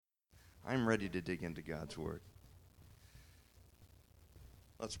I'm ready to dig into God's Word.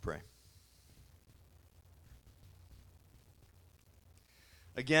 Let's pray.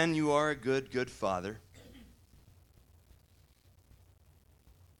 Again, you are a good, good Father.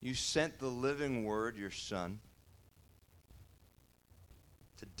 You sent the living Word, your Son,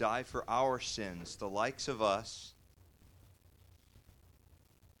 to die for our sins, the likes of us.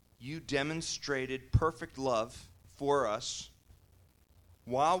 You demonstrated perfect love for us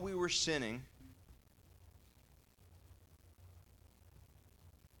while we were sinning.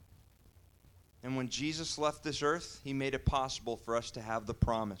 And when Jesus left this earth, he made it possible for us to have the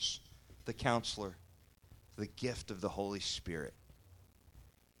promise, the counselor, the gift of the Holy Spirit.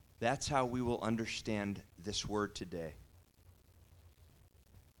 That's how we will understand this word today.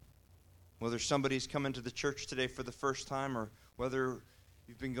 Whether somebody's coming to the church today for the first time or whether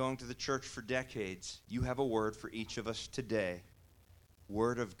you've been going to the church for decades, you have a word for each of us today.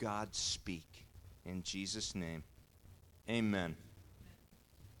 Word of God, speak. In Jesus' name, amen.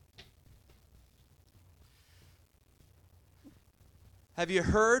 Have you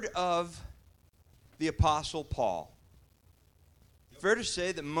heard of the Apostle Paul? Fair to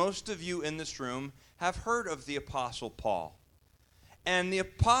say that most of you in this room have heard of the Apostle Paul. And the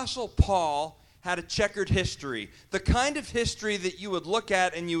Apostle Paul had a checkered history. The kind of history that you would look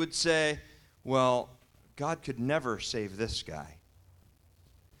at and you would say, well, God could never save this guy.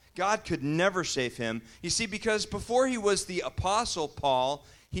 God could never save him. You see, because before he was the Apostle Paul,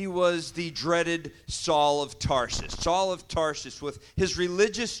 he was the dreaded Saul of Tarsus. Saul of Tarsus, with his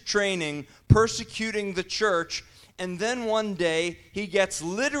religious training, persecuting the church. And then one day, he gets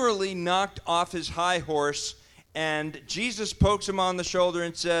literally knocked off his high horse, and Jesus pokes him on the shoulder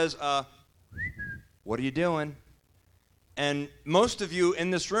and says, what are you doing? And most of you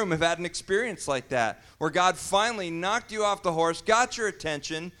in this room have had an experience like that, where God finally knocked you off the horse, got your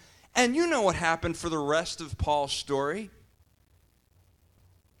attention, and you know what happened for the rest of Paul's story.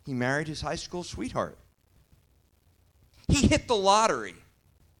 He married his high school sweetheart. He hit the lottery.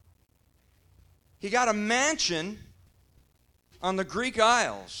 He got a mansion on the Greek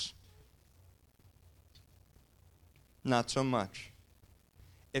Isles. Not so much.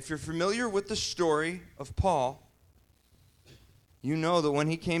 If you're familiar with the story of Paul, you know that when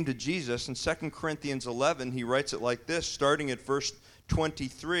he came to Jesus in 2 Corinthians 11, he writes it like this, starting at verse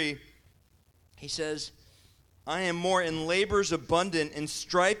 23. He says, I am more in labors abundant, in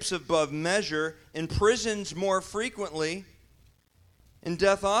stripes above measure, in prisons more frequently, in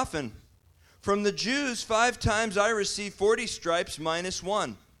death often. From the Jews 5 times I received 40 stripes minus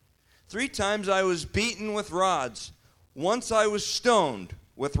 1. 3 times I was beaten with rods. Once I was stoned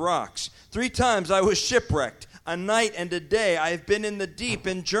with rocks. 3 times I was shipwrecked. A night and a day I have been in the deep,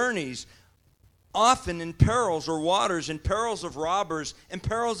 in journeys, often in perils or waters, in perils of robbers, in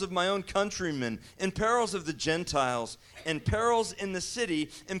perils of my own countrymen, in perils of the Gentiles, in perils in the city,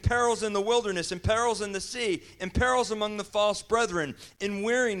 in perils in the wilderness, in perils in the sea, in perils among the false brethren, in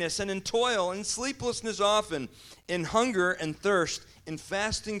weariness and in toil, in sleeplessness often, in hunger and thirst, in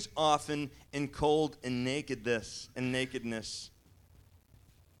fastings often, in cold and nakedness.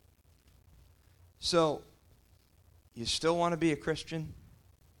 So, you still want to be a Christian?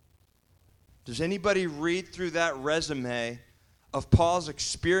 Does anybody read through that resume of Paul's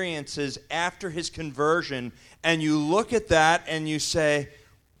experiences after his conversion, and you look at that and you say,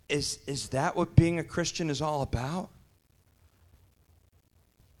 is that what being a Christian is all about?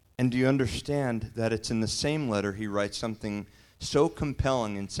 And do you understand that it's in the same letter he writes something so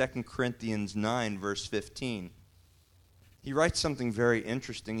compelling in 2 Corinthians 9, verse 15? He writes something very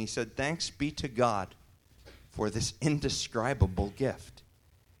interesting. He said, thanks be to God for this indescribable gift.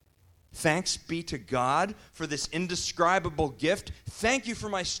 Thanks be to God for this indescribable gift. Thank you for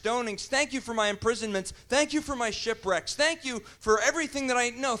my stonings. Thank you for my imprisonments. Thank you for my shipwrecks. Thank you for everything that I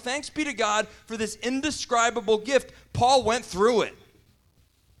know. Thanks be to God for this indescribable gift. Paul went through it.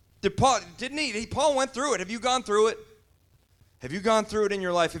 Didn't he? Paul went through it. Have you gone through it? Have you gone through it in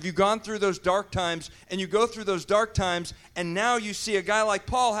your life? Have you gone through those dark times, and you go through those dark times, and now you see a guy like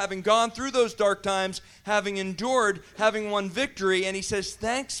Paul having gone through those dark times, having endured, having won victory, and he says,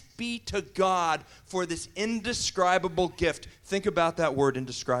 thanks be to God for this indescribable gift. Think about that word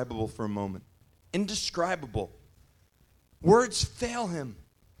indescribable for a moment. Indescribable. Words fail him.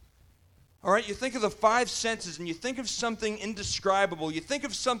 All right, you think of the 5 senses, and you think of something indescribable. You think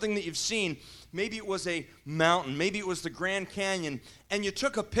of something that you've seen. Maybe it was a mountain. Maybe it was the Grand Canyon. And you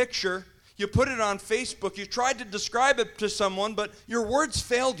took a picture. You put it on Facebook. You tried to describe it to someone, but your words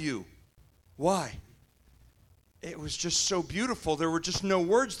failed you. Why? It was just so beautiful. There were just no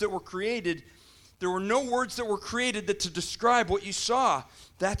words that were created. There were no words that were created to describe what you saw.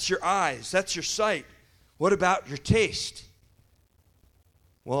 That's your eyes. That's your sight. What about your taste?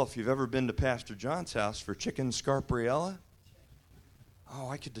 Well, if you've ever been to Pastor John's house for chicken scarpariella,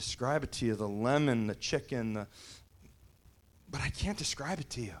 I could describe it to you, the lemon, the chicken, but I can't describe it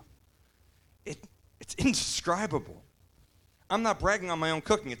to you. It's indescribable. I'm not bragging on my own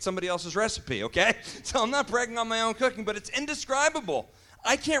cooking. It's somebody else's recipe, okay? So I'm not bragging on my own cooking, but it's indescribable.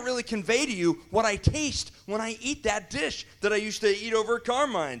 I can't really convey to you what I taste when I eat that dish that I used to eat over at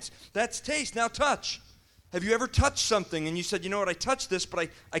Carmine's. That's taste. Now touch. Have you ever touched something and you said, you know what, I touched this, but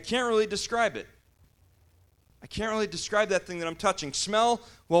I can't really describe it. I can't really describe that thing that I'm touching. Smell,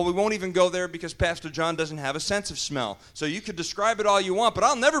 well, we won't even go there because Pastor John doesn't have a sense of smell. So you could describe it all you want, but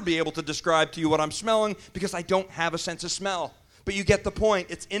I'll never be able to describe to you what I'm smelling because I don't have a sense of smell. But you get the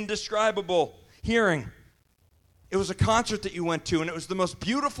point. It's indescribable. Hearing. It was a concert that you went to, and it was the most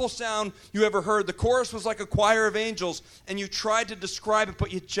beautiful sound you ever heard. The chorus was like a choir of angels, and you tried to describe it,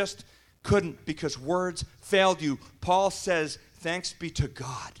 but you just couldn't because words failed you. Paul says, thanks be to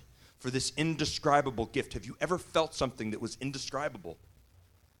God for this indescribable gift. Have you ever felt something that was indescribable?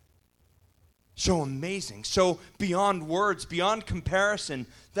 So amazing, so beyond words, beyond comparison.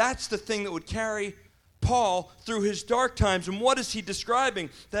 That's the thing that would carry Paul through his dark times. And what is he describing?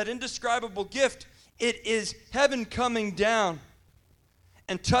 That indescribable gift. It is heaven coming down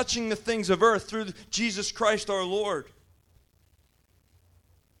and touching the things of earth through Jesus Christ our Lord.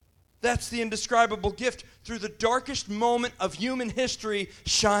 That's the indescribable gift. Through the darkest moment of human history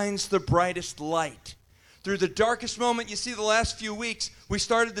shines the brightest light. Through the darkest moment, you see the last few weeks, we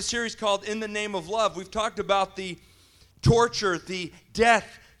started the series called In the Name of Love. We've talked about the torture, the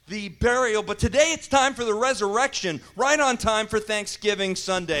death, the burial, but today it's time for the resurrection, right on time for Thanksgiving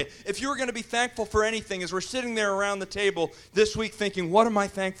Sunday. If you were going to be thankful for anything, as we're sitting there around the table this week thinking, what am I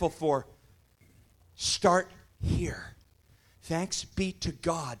thankful for? Start here. Thanks be to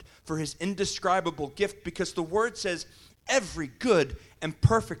God for his indescribable gift, because the word says every good and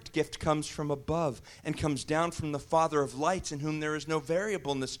perfect gift comes from above and comes down from the Father of lights, in whom there is no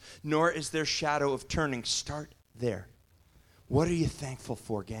variableness, nor is there shadow of turning. Start there. What are you thankful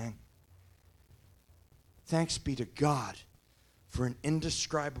for, gang? Thanks be to God for an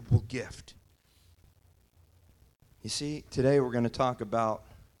indescribable gift. You see, today we're going to talk about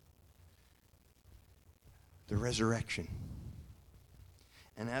the resurrection.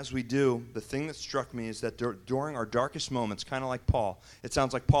 And as we do, the thing that struck me is that during our darkest moments, kind of like Paul, it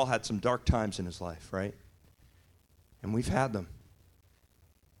sounds like Paul had some dark times in his life, right? And we've had them.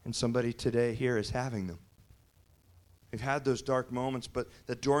 And somebody today here is having them. We've had those dark moments, but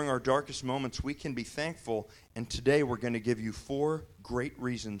that during our darkest moments, we can be thankful. And today we're going to give you 4 great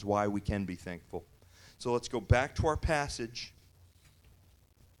reasons why we can be thankful. So let's go back to our passage.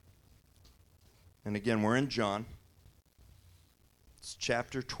 And again, we're in John. It's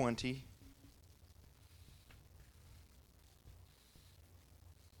chapter 20.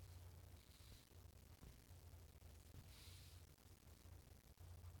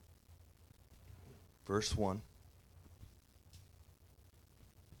 Verse 1.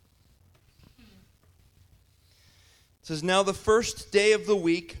 It says, now the first day of the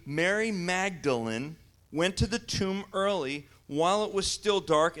week, Mary Magdalene went to the tomb early while it was still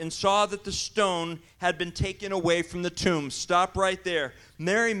dark and saw that the stone had been taken away from the tomb. Stop right there.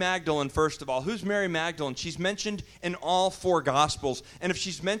 Mary Magdalene, first of all. Who's Mary Magdalene? She's mentioned in all 4 Gospels. And if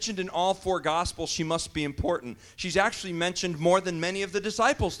she's mentioned in all 4 Gospels, she must be important. She's actually mentioned more than many of the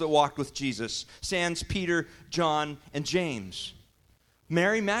disciples that walked with Jesus, sans Peter, John, and James.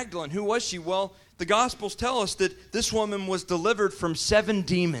 Mary Magdalene, who was she? Well, the Gospels tell us that this woman was delivered from 7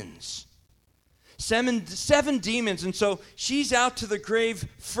 demons. Seven demons, and so she's out to the grave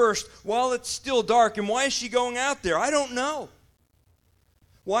first while it's still dark. And why is she going out there? I don't know.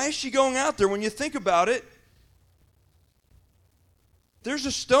 Why is she going out there? When you think about it, there's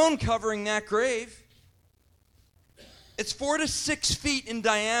a stone covering that grave. It's 4 to 6 feet in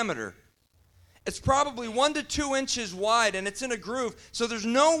diameter. It's probably 1 to 2 inches wide, and it's in a groove. So there's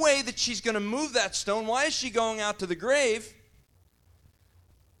no way that she's going to move that stone. Why is she going out to the grave?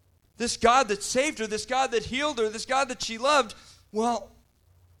 This God that saved her, this God that healed her, this God that she loved, well,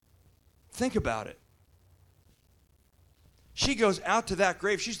 think about it. She goes out to that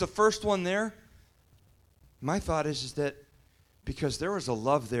grave. She's the first one there. My thought is that because there was a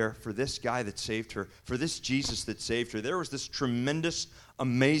love there for this guy that saved her, for this Jesus that saved her, there was this tremendous,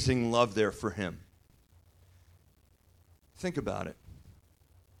 amazing love there for him. Think about it.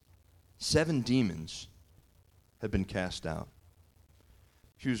 7 demons had been cast out.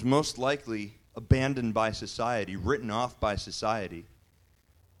 She was most likely abandoned by society, written off by society.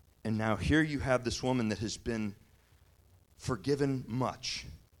 And now here you have this woman that has been forgiven much.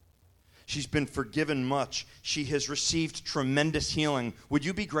 She's been forgiven much. She has received tremendous healing. Would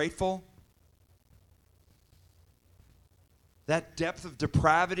you be grateful? That depth of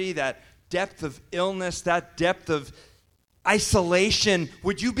depravity, that depth of illness, that depth of isolation,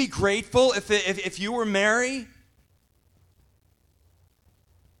 would you be grateful if you were Mary?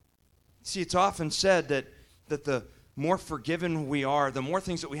 See, it's often said that the more forgiven we are, the more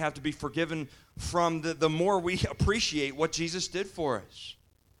things that we have to be forgiven from, the more we appreciate what Jesus did for us.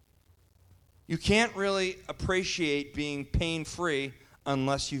 You can't really appreciate being pain-free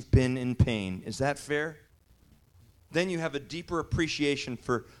unless you've been in pain. Is that fair? Then you have a deeper appreciation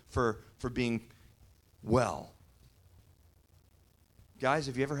for being well. Guys,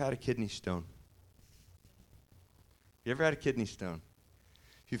 have you ever had a kidney stone? You ever had a kidney stone?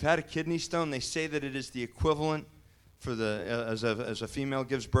 If you've had a kidney stone, they say that it is the equivalent for as a female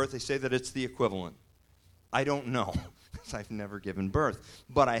gives birth, they say that it's the equivalent. I don't know, because I've never given birth.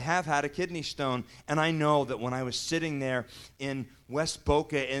 But I have had a kidney stone, and I know that when I was sitting there in West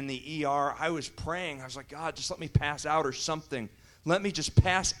Boca in the ER, I was praying. I was like, God, just let me pass out or something. Let me just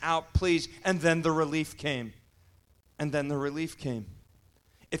pass out, please. And then the relief came.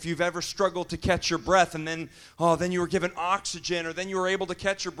 If you've ever struggled to catch your breath and then you were given oxygen, or then you were able to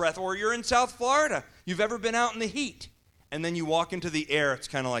catch your breath, or you're in South Florida, you've ever been out in the heat, and then you walk into the air, it's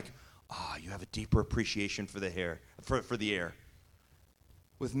kind of like, you have a deeper appreciation for the air.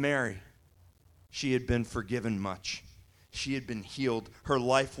 With Mary, she had been forgiven much. She had been healed. Her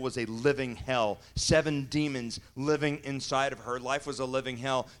life was a living hell. 7 demons living inside of her. Life was a living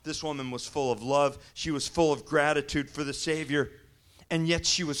hell. This woman was full of love. She was full of gratitude for the Savior. And yet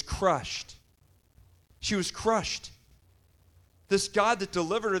she was crushed. She was crushed. This God that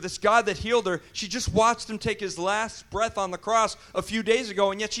delivered her, this God that healed her, she just watched him take his last breath on the cross a few days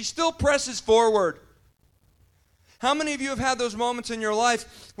ago, and yet she still presses forward. How many of you have had those moments in your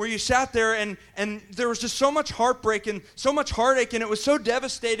life where you sat there and there was just so much heartbreak and so much heartache, and it was so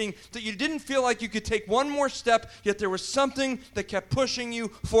devastating that you didn't feel like you could take one more step, yet there was something that kept pushing you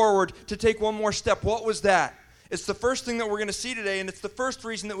forward to take one more step? What was that? It's the first thing that we're going to see today, and it's the first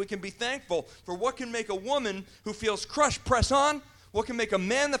reason that we can be thankful for what can make a woman who feels crushed press on, what can make a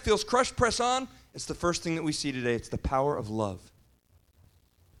man that feels crushed press on. It's the first thing that we see today. It's the power of love.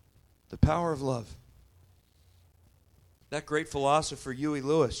 The power of love. That great philosopher, Huey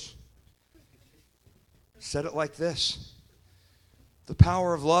Lewis, said it like this: the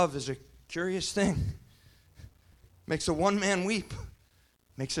power of love is a curious thing. Makes a one man weep,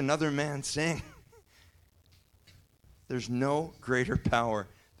 makes another man sing. There's no greater power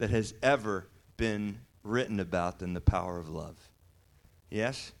that has ever been written about than the power of love.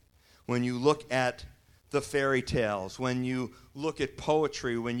 Yes? When you look at the fairy tales, when you look at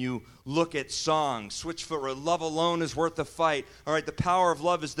poetry, when you look at songs, switch for love alone is worth the fight. All right, the power of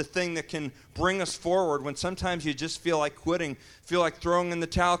love is the thing that can bring us forward when sometimes you just feel like quitting, feel like throwing in the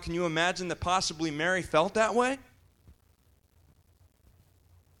towel. Can you imagine that possibly Mary felt that way?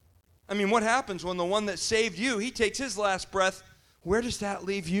 I mean, what happens when the one that saved you, he takes his last breath? Where does that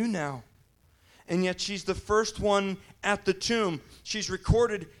leave you now? And yet she's the first one at the tomb. She's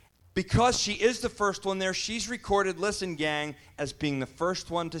recorded, because she is the first one there, she's recorded, listen gang, as being the first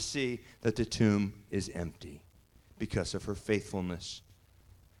one to see that the tomb is empty because of her faithfulness.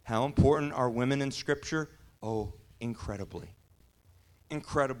 How important are women in Scripture? Oh, incredibly.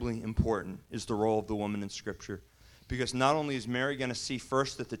 Incredibly important is the role of the woman in Scripture. Because not only is Mary going to see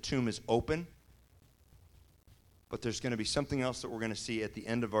first that the tomb is open, but there's going to be something else that we're going to see at the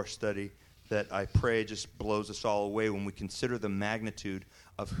end of our study that I pray just blows us all away when we consider the magnitude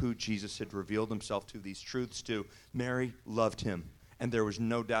of who Jesus had revealed himself to, these truths to. Mary loved him, and there was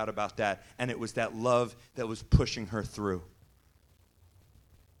no doubt about that. And it was that love that was pushing her through.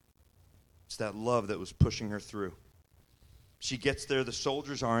 It's that love that was pushing her through. She gets there, the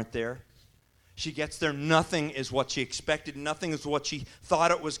soldiers aren't there. She gets there, nothing is what she expected. Nothing is what she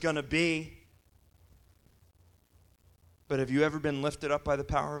thought it was going to be. But have you ever been lifted up by the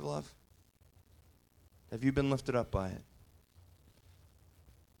power of love? Have you been lifted up by it?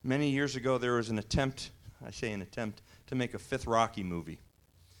 Many years ago, there was an attempt, to make a 5th Rocky movie.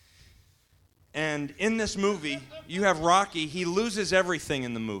 And in this movie, you have Rocky. He loses everything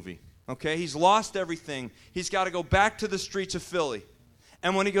in the movie. Okay? He's lost everything. He's got to go back to the streets of Philly.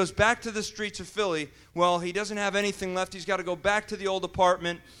 And when he goes back to the streets of Philly, well, he doesn't have anything left. He's got to go back to the old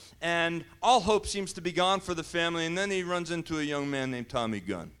apartment, and all hope seems to be gone for the family. And then he runs into a young man named Tommy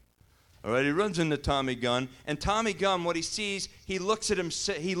Gunn. All right, he runs into Tommy Gunn, and Tommy Gunn, what he sees, he looks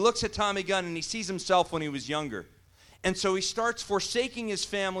at Tommy Gunn, and he sees himself when he was younger. And so he starts forsaking his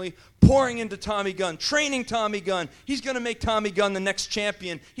family, pouring into Tommy Gunn, training Tommy Gunn. He's going to make Tommy Gunn the next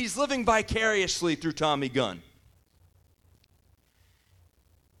champion. He's living vicariously through Tommy Gunn.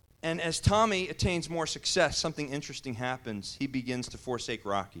 And as Tommy attains more success, something interesting happens. He begins to forsake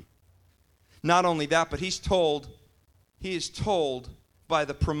Rocky. Not only that, but he is told by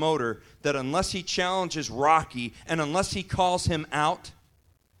the promoter that unless he challenges Rocky and unless he calls him out,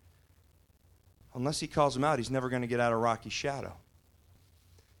 he's never going to get out of Rocky's shadow.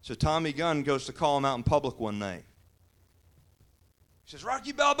 So Tommy Gunn goes to call him out in public one night. He says,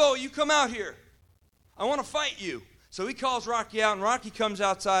 Rocky Balboa, you come out here. I want to fight you. So he calls Rocky out, and Rocky comes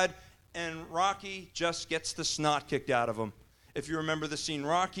outside, and Rocky just gets the snot kicked out of him. If you remember the scene,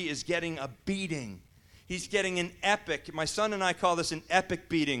 Rocky is getting a beating. He's getting an epic, my son and I call this an epic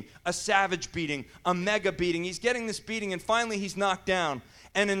beating, a savage beating, a mega beating. He's getting this beating, and finally he's knocked down.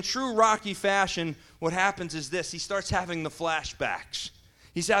 And in true Rocky fashion, what happens is this. He starts having the flashbacks.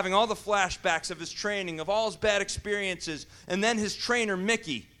 He's having all the flashbacks of his training, of all his bad experiences. And then his trainer,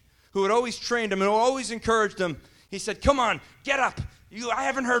 Mickey, who had always trained him and always encouraged him, he said, come on, get up. I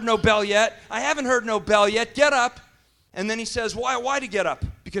haven't heard no bell yet. Get up. And then he says, why to get up?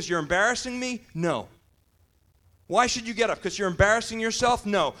 Because you're embarrassing me? No. Why should you get up? Because you're embarrassing yourself?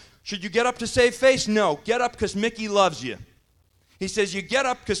 No. Should you get up to save face? No. Get up because Mickey loves you. He says, you get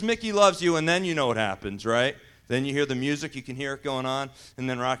up because Mickey loves you, and then you know what happens, right? Then you hear the music, you can hear it going on, and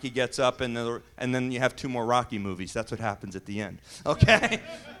then Rocky gets up, and then you have 2 more Rocky movies. That's what happens at the end, okay?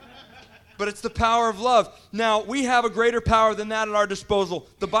 But it's the power of love. Now, we have a greater power than that at our disposal.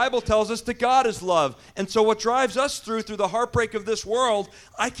 The Bible tells us that God is love. And so what drives us through the heartbreak of this world,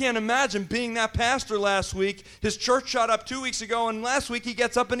 I can't imagine being that pastor last week. His church shot up 2 weeks ago, and last week he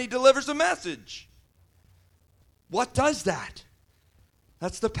gets up and he delivers a message. What does that?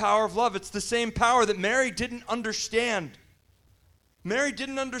 That's the power of love. It's the same power that Mary didn't understand. Mary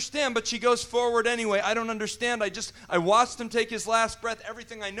didn't understand, but she goes forward anyway. I don't understand. I watched him take his last breath.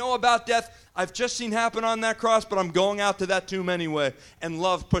 Everything I know about death, I've just seen happen on that cross, but I'm going out to that tomb anyway. And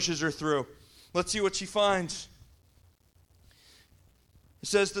love pushes her through. Let's see what she finds. It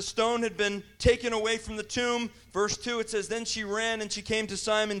says the stone had been taken away from the tomb. Verse 2, it says, then she ran and she came to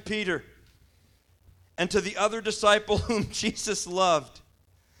Simon Peter and to the other disciple whom Jesus loved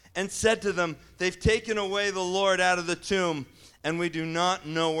and said to them, they've taken away the Lord out of the tomb, and we do not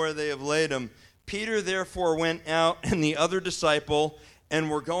know where they have laid him. Peter therefore went out and the other disciple and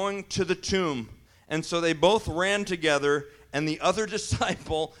were going to the tomb. And so they both ran together, and the other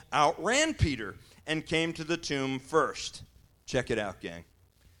disciple outran Peter and came to the tomb first. Check it out, gang.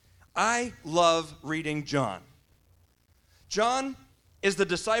 I love reading John. John is the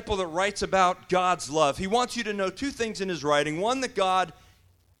disciple that writes about God's love. He wants you to know 2 things in his writing. 1, that God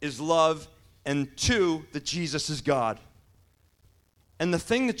is love, and 2, that Jesus is God. And the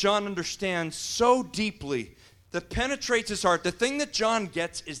thing that John understands so deeply, that penetrates his heart, the thing that John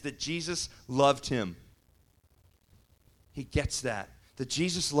gets is that Jesus loved him. He gets that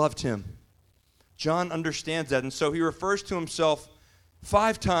Jesus loved him. John understands that, and so he refers to himself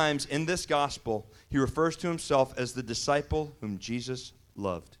 5 times in this gospel. He refers to himself as the disciple whom Jesus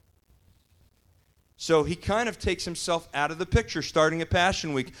loved. So he kind of takes himself out of the picture starting at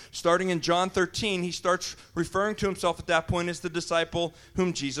Passion Week. Starting in John 13, he starts referring to himself at that point as the disciple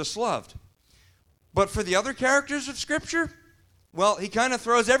whom Jesus loved. But for the other characters of Scripture, well, he kind of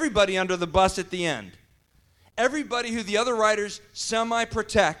throws everybody under the bus at the end. Everybody who the other writers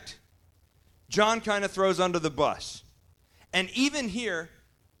semi-protect, John kind of throws under the bus. And even here,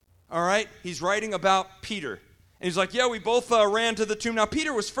 all right, he's writing about Peter. And he's like, yeah, we both ran to the tomb. Now,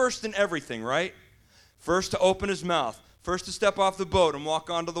 Peter was first in everything, right? First to open his mouth. First to step off the boat and walk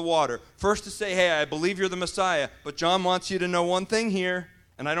onto the water. First to say, hey, I believe you're the Messiah. But John wants you to know one thing here,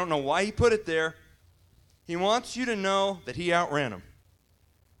 and I don't know why he put it there. He wants you to know that he outran him.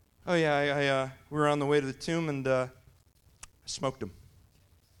 Oh, yeah, we were on the way to the tomb, and I smoked him.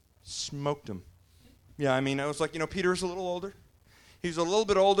 Smoked him. Yeah, I mean, I was like, Peter's a little older. He was a little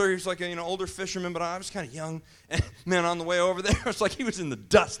bit older. He was like an older fisherman, but I was kind of young. And, man, on the way over there, it's like he was in the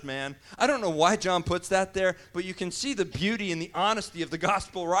dust, man. I don't know why John puts that there, but you can see the beauty and the honesty of the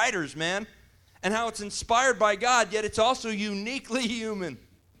gospel writers, man, and how it's inspired by God, yet it's also uniquely human.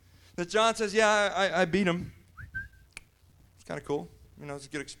 That John says, yeah, I beat him. It's kind of cool. It's a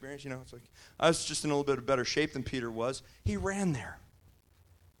good experience. It's like I was just in a little bit of better shape than Peter was. He ran there.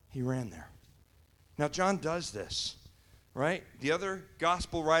 Now, John does this. Right? The other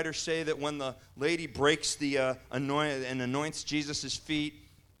gospel writers say that when the lady breaks the anoints Jesus' feet,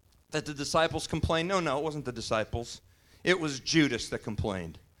 that the disciples complain. No, it wasn't the disciples. It was Judas that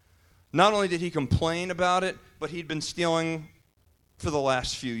complained. Not only did he complain about it, but he'd been stealing for the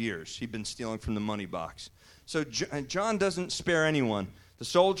last few years. He'd been stealing from the money box. So John doesn't spare anyone. The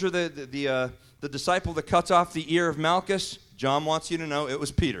soldier, the disciple that cuts off the ear of Malchus, John wants you to know it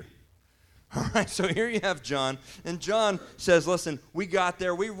was Peter. All right, so here you have John. And John says, listen, we got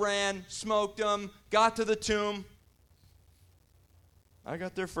there. We ran, smoked them, got to the tomb. I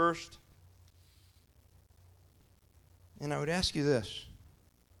got there first. And I would ask you this.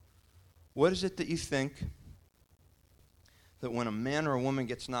 What is it that you think that when a man or a woman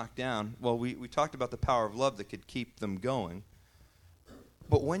gets knocked down, well, we talked about the power of love that could keep them going.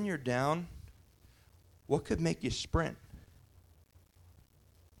 But when you're down, what could make you sprint?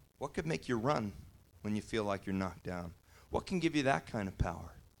 What could make you run when you feel like you're knocked down? What can give you that kind of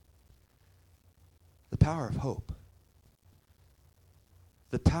power? The power of hope.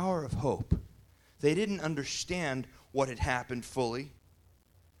 The power of hope. They didn't understand what had happened fully.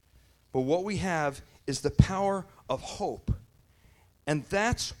 But what we have is the power of hope. And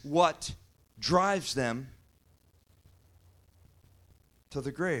that's what drives them to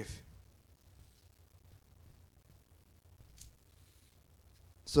the grave.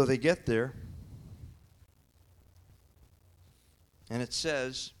 So they get there, and it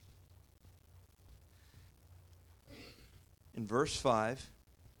says in verse 5,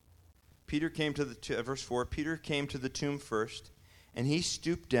 verse 4, Peter came to the tomb first, and he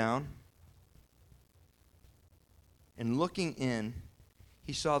stooped down, and looking in,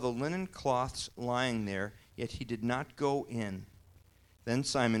 he saw the linen cloths lying there, yet he did not go in. Then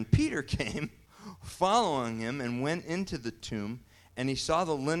Simon Peter came, following him, and went into the tomb, and he saw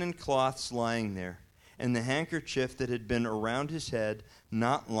the linen cloths lying there, and the handkerchief that had been around his head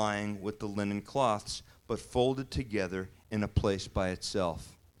not lying with the linen cloths, but folded together in a place by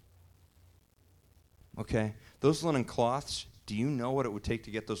itself. Okay? Those linen cloths, do you know what it would take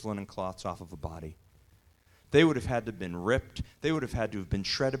to get those linen cloths off of a body? They would have had to have been ripped. They would have had to have been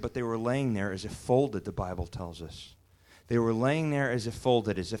shredded, but they were laying there as if folded, the Bible tells us. They were laying there as if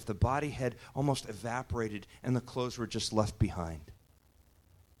folded, as if the body had almost evaporated and the clothes were just left behind.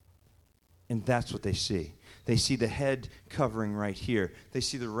 And that's what they see. They see the head covering right here. They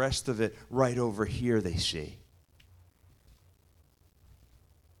see the rest of it right over here, they see.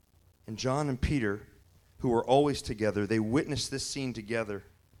 And John and Peter, who were always together, they witnessed this scene together.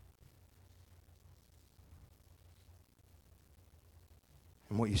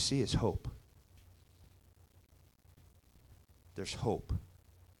 And what you see is hope. There's hope.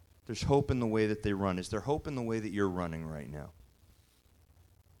 There's hope in the way that they run. Is there hope in the way that you're running right now?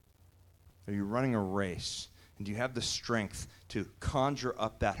 Are you running a race? And do you have the strength to conjure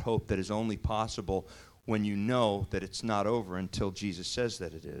up that hope that is only possible when you know that it's not over until Jesus says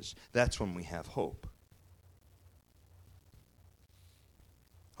that it is? That's when we have hope.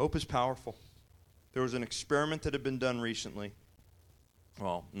 Hope is powerful. There was an experiment that had been done recently.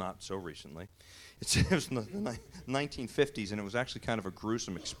 Well, not so recently. It was in the 1950s, and it was actually kind of a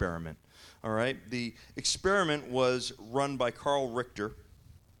gruesome experiment. All right? The experiment was run by Carl Richter.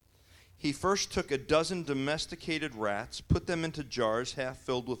 He first took 12 domesticated rats, put them into jars half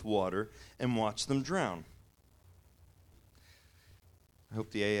filled with water, and watched them drown. I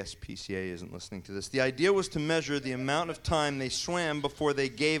hope the ASPCA isn't listening to this. The idea was to measure the amount of time they swam before they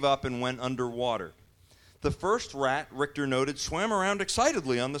gave up and went underwater. The first rat, Richter noted, swam around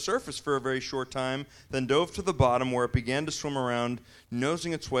excitedly on the surface for a very short time, then dove to the bottom where it began to swim around,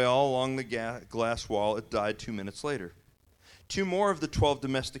 nosing its way all along the glass wall. It died 2 minutes later. 2 more of the 12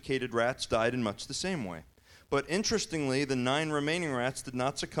 domesticated rats died in much the same way. But interestingly, the 9 remaining rats did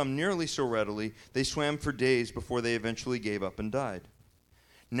not succumb nearly so readily. They swam for days before they eventually gave up and died.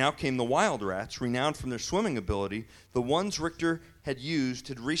 Now came the wild rats, renowned from their swimming ability. The ones Richter had used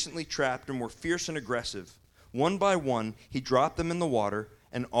had recently trapped and were fierce and aggressive. One by one, he dropped them in the water,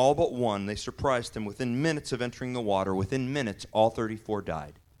 and all but one, they surprised him. Within minutes of entering the water, within minutes, all 34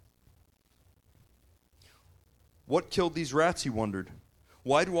 died. What killed these rats, he wondered.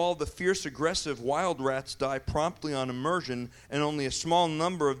 Why do all the fierce, aggressive wild rats die promptly on immersion, and only a small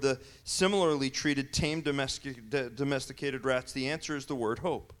number of the similarly treated tame domesticated rats? The answer is the word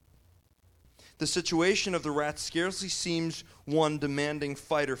hope. The situation of the rats scarcely seems one demanding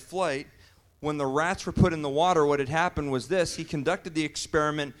fight or flight. When the rats were put in the water, what had happened was this. He conducted the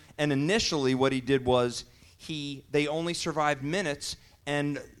experiment, and initially what he did was they only survived minutes,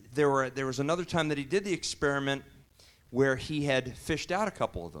 and there was another time that he did the experiment where he had fished out a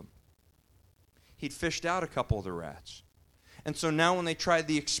couple of them. He'd fished out a couple of the rats. And so now when they tried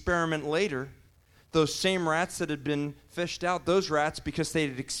the experiment later, those same rats that had been fished out, those rats, because they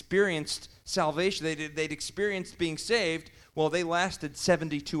had experienced salvation, they'd experienced being saved, Well, they lasted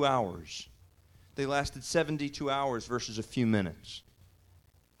 72 hours. They lasted 72 hours versus a few minutes.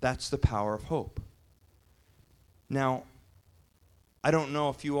 That's the power of hope. Now, I don't know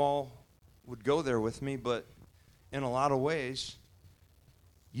if you all would go there with me, but in a lot of ways,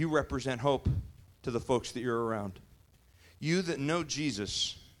 you represent hope to the folks that you're around. You that know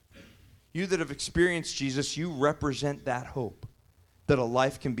Jesus, you that have experienced Jesus, you represent that hope, that a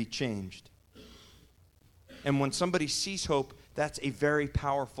life can be changed. And when somebody sees hope, that's a very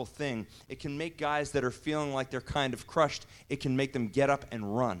powerful thing. It can make guys that are feeling like they're kind of crushed, it can make them get up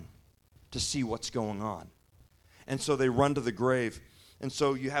and run to see what's going on. And so they run to the grave. And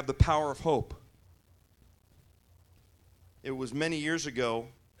so you have the power of hope. It was many years ago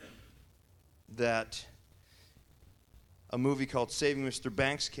that a movie called Saving Mr.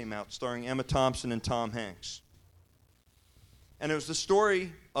 Banks came out, starring Emma Thompson and Tom Hanks. And it was the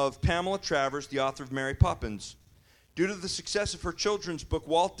story of Pamela Travers, the author of Mary Poppins. Due to the success of her children's book,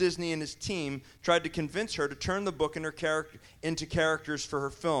 Walt Disney and his team tried to convince her to turn the book and her into characters for her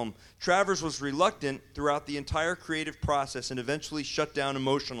film. Travers was reluctant throughout the entire creative process and eventually shut down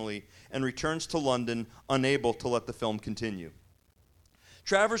emotionally and returns to London, unable to let the film continue.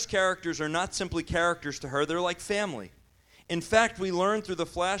 Travers' characters are not simply characters to her, they're like family. In fact, we learn through the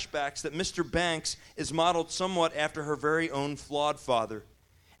flashbacks that Mr. Banks is modeled somewhat after her very own flawed father,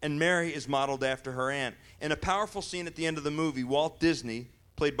 and Mary is modeled after her aunt. In a powerful scene at the end of the movie, Walt Disney,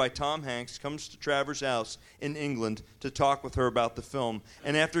 played by Tom Hanks, comes to Travers' house in England to talk with her about the film.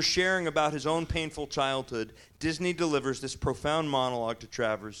 And after sharing about his own painful childhood, Disney delivers this profound monologue to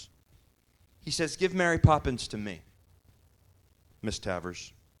Travers. He says, "Give Mary Poppins to me, Miss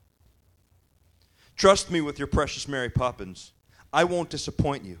Travers. Trust me with your precious Mary Poppins. I won't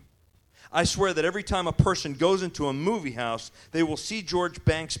disappoint you. I swear that every time a person goes into a movie house, they will see George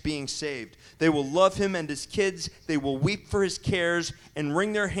Banks being saved. They will love him and his kids. They will weep for his cares and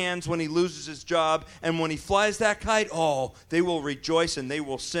wring their hands when he loses his job. And when he flies that kite, oh, they will rejoice and they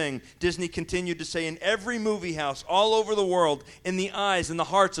will sing." Disney continued to say, "In every movie house all over the world, in the eyes and the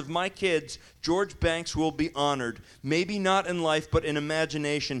hearts of my kids, George Banks will be honored. Maybe not in life, but in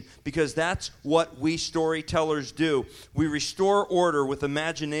imagination, because that's what we storytellers do. We restore order with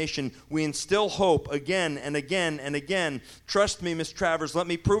imagination. We instill hope again and again and again. Trust me, Miss Travers. Let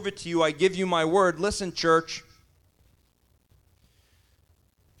me prove it to you. I give you my word. Listen, church."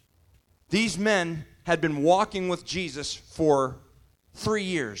 These men had been walking with Jesus for 3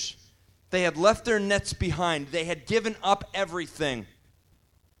 years. They had left their nets behind. They had given up everything.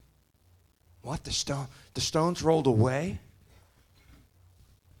 What? The stones rolled away?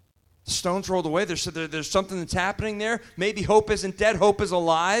 The stones rolled away? There's something that's happening there. Maybe hope isn't dead. Hope is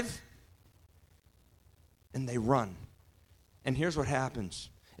alive. And they run. And here's what happens.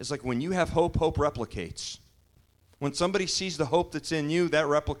 It's like when you have hope, hope replicates. When somebody sees the hope that's in you, that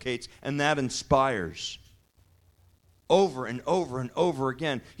replicates and that inspires. Over and over and over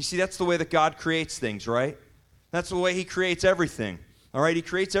again. You see, that's the way that God creates things, right? That's the way He creates everything. All right, He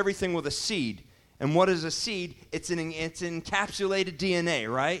creates everything with a seed. And what is a seed? It's encapsulated DNA,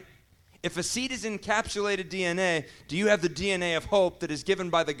 right? If a seed is encapsulated DNA, do you have the DNA of hope that is given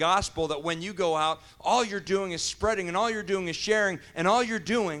by the gospel, that when you go out, all you're doing is spreading, and all you're doing is sharing, and all you're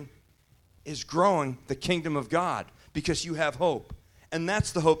doing is growing the kingdom of God because you have hope. And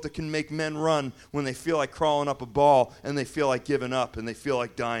that's the hope that can make men run when they feel like crawling up a ball and they feel like giving up and they feel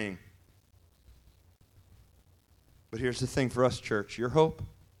like dying. But here's the thing for us, church. Your hope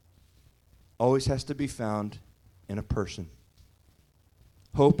always has to be found in a person.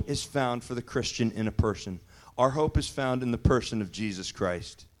 Hope is found for the Christian in a person. Our hope is found in the person of Jesus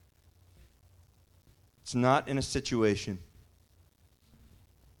Christ. It's not in a situation.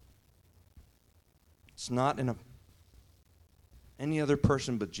 It's not in any other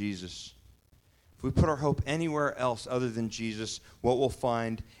person but Jesus. If we put our hope anywhere else other than Jesus, what we'll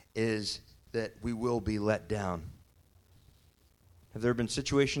find is that we will be let down. Have there been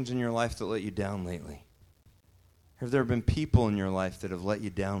situations in your life that let you down lately? Have there been people in your life that have let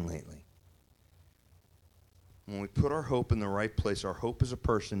you down lately? When we put our hope in the right place, our hope is a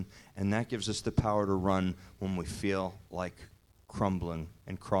person, and that gives us the power to run when we feel like crumbling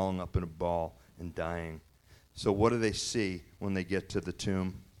and crawling up in a ball and dying. So what do they see when they get to the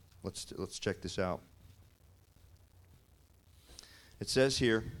tomb? Let's check this out. It says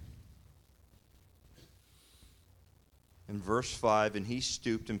here, in verse 5, and he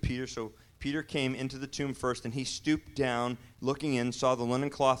stooped, and Peter came into the tomb first, and he stooped down, looking in, saw the linen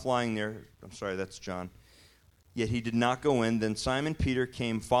cloth lying there. I'm sorry, that's John. Yet he did not go in. Then Simon Peter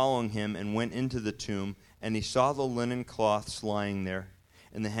came following him and went into the tomb, and he saw the linen cloths lying there,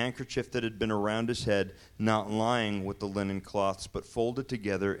 and the handkerchief that had been around his head, not lying with the linen cloths, but folded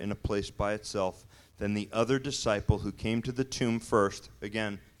together in a place by itself. Then the other disciple who came to the tomb first,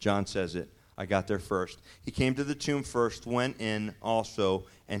 again, John says it, I got there first. He came to the tomb first, went in also,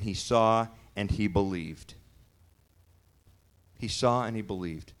 and he saw and he believed. He saw and he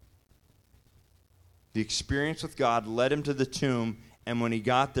believed. The experience with God led him to the tomb, and when he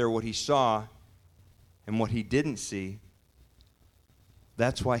got there, what he saw and what he didn't see,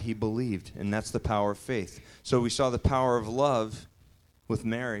 that's why he believed, and that's the power of faith. So we saw the power of love with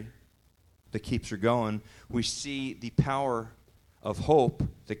Mary that keeps her going. We see the power of hope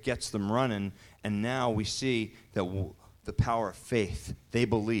that gets them running, and now we see that the power of faith. They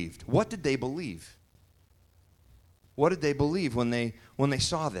believed. What did they believe? What did they believe when they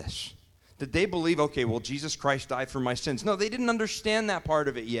saw this? Did they believe, okay, well, Jesus Christ died for my sins? No, they didn't understand that part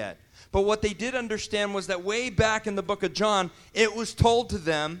of it yet. But what they did understand was that way back in the book of John, it was told to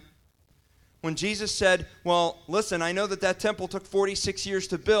them when Jesus said, well, listen, I know that temple took 46 years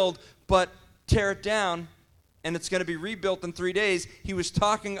to build, but tear it down, and it's going to be rebuilt in 3 days. He was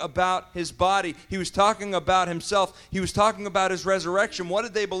talking about his body. He was talking about himself. He was talking about his resurrection. What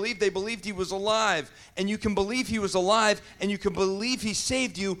did they believe? They believed he was alive. And you can believe he was alive, and you can believe he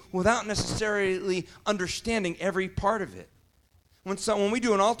saved you without necessarily understanding every part of it. When we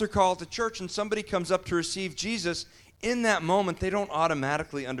do an altar call at the church and somebody comes up to receive Jesus, in that moment, they don't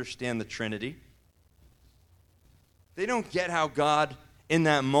automatically understand the Trinity. They don't get how God, in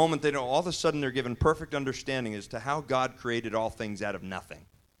that moment, they don't, all of a sudden they're given perfect understanding as to how God created all things out of nothing.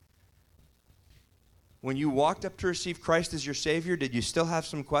 When you walked up to receive Christ as your Savior, did you still have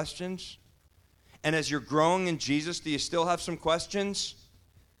some questions? And as you're growing in Jesus, do you still have some questions?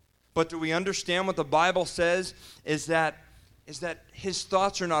 But do we understand what the Bible says is that his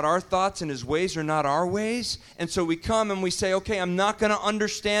thoughts are not our thoughts and his ways are not our ways? And so we come and we say, okay, I'm not going to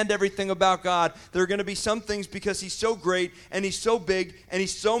understand everything about God. There are going to be some things because he's so great and he's so big and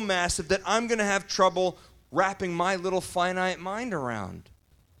he's so massive that I'm going to have trouble wrapping my little finite mind around.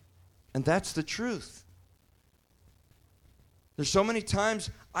 And that's the truth. There's so many times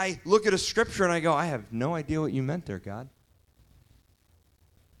I look at a scripture and I go, I have no idea what you meant there, God.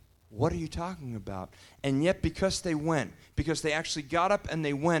 What are you talking about? And yet because they actually got up and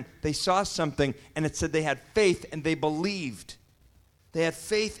they went, they saw something, and it said they had faith and they believed. They had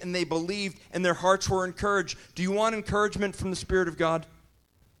faith and they believed, and their hearts were encouraged. Do you want encouragement from the Spirit of God?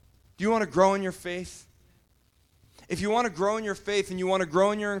 Do you want to grow in your faith? If you want to grow in your faith and you want to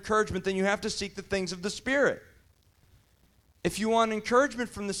grow in your encouragement, then you have to seek the things of the Spirit. If you want encouragement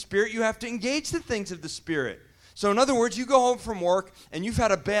from the Spirit, you have to engage the things of the Spirit. So in other words, you go home from work and you've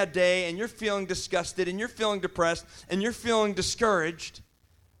had a bad day and you're feeling disgusted and you're feeling depressed and you're feeling discouraged.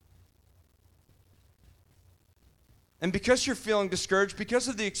 And because you're feeling discouraged, because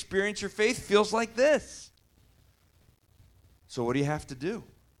of the experience, your faith feels like this. So what do you have to do?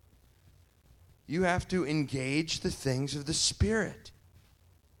 You have to engage the things of the Spirit.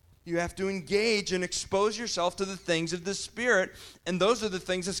 You have to engage and expose yourself to the things of the Spirit, and those are the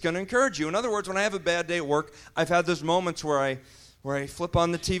things that's going to encourage you. In other words, when I have a bad day at work, I've had those moments where I flip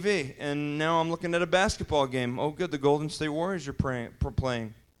on the TV, and now I'm looking at a basketball game. Oh, good, the Golden State Warriors are playing.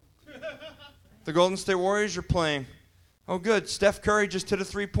 The Golden State Warriors are playing. Oh, good, Steph Curry just hit a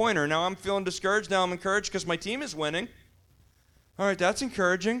three-pointer. Now I'm feeling discouraged. Now I'm encouraged because my team is winning. All right, that's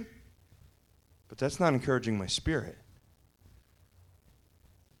encouraging, but that's not encouraging my spirit.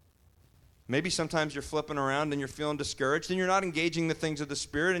 Maybe sometimes you're flipping around and you're feeling discouraged and you're not engaging the things of the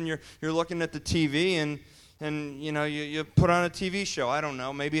Spirit, and you're looking at the TV and you know you put on a TV show. I don't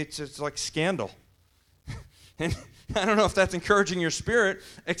know. Maybe it's like Scandal. And I don't know if that's encouraging your spirit,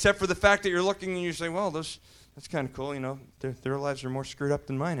 except for the fact that you're looking and you're saying, well, that's kind of cool. You know, their lives are more screwed up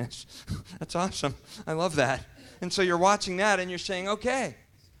than mine is. That's awesome. I love that. And so you're watching that and you're saying, okay,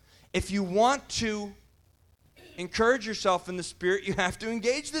 if you want to encourage yourself in the Spirit, you have to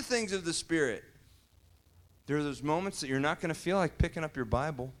engage the things of the Spirit. There are those moments that you're not going to feel like picking up your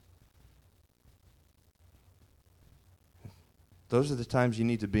Bible. Those are the times you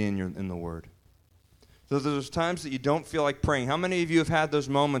need to be in the Word. Those are those times that you don't feel like praying. How many of you have had those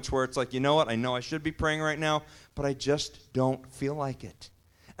moments where it's like, you know what, I know I should be praying right now, but I just don't feel like it.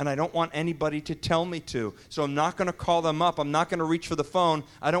 And I don't want anybody to tell me to. So I'm not going to call them up. I'm not going to reach for the phone.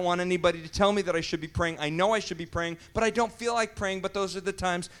 I don't want anybody to tell me that I should be praying. I know I should be praying, but I don't feel like praying. But those are the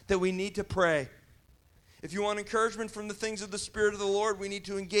times that we need to pray. If you want encouragement from the things of the Spirit of the Lord, we need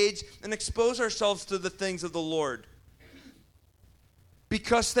to engage and expose ourselves to the things of the Lord.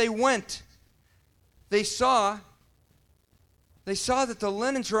 Because they went. They saw that the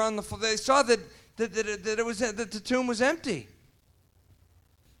linens were on the floor. They saw that the tomb was empty.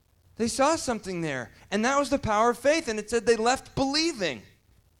 They saw something there, and that was the power of faith, and it said they left believing.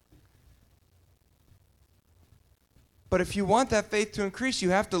 But if you want that faith to increase, you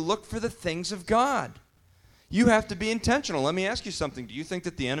have to look for the things of God. You have to be intentional. Let me ask you something. Do you think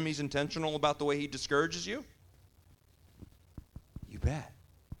that the enemy's intentional about the way he discourages you? You bet.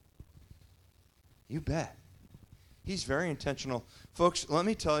 You bet. He's very intentional. Folks, let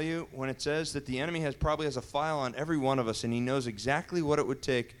me tell you, when it says that the enemy probably has a file on every one of us, and he knows exactly what it would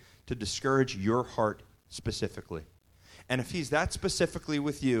take to discourage your heart specifically. And if he's that specifically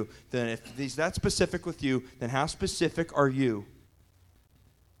with you, then how specific are you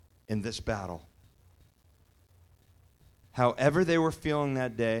in this battle? However they were feeling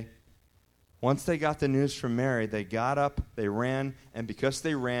that day, once they got the news from Mary, they got up, they ran, and because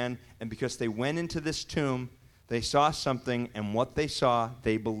they went into this tomb, they saw something, and what they saw,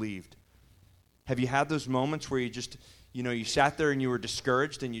 they believed. Have you had those moments where you sat there and you were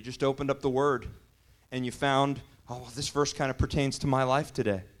discouraged and you just opened up the Word and you found, this verse kind of pertains to my life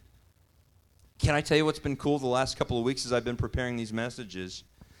today? Can I tell you what's been cool the last couple of weeks as I've been preparing these messages?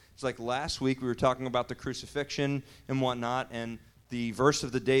 It's like last week we were talking about the crucifixion and whatnot, and the verse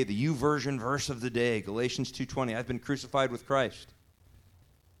of the day, the YouVersion verse of the day, Galatians 2:20, I've been crucified with Christ.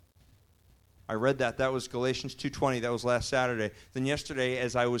 I read that. That was Galatians 2:20. That was last Saturday. Then yesterday,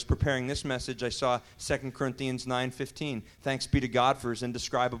 as I was preparing this message, I saw 2 Corinthians 9:15. Thanks be to God for his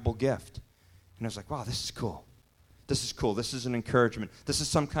indescribable gift. And I was like, wow, this is cool. This is cool. This is an encouragement. This is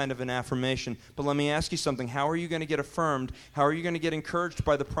some kind of an affirmation. But let me ask you something. How are you going to get affirmed? How are you going to get encouraged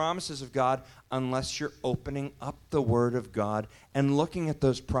by the promises of God unless you're opening up the Word of God and looking at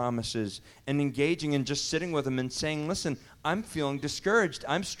those promises and engaging and just sitting with them and saying, listen, I'm feeling discouraged.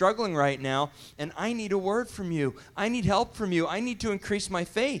 I'm struggling right now, and I need a word from you. I need help from you. I need to increase my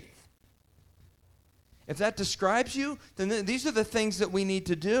faith. If that describes you, then these are the things that we need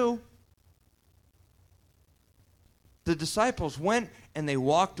to do. The disciples went and they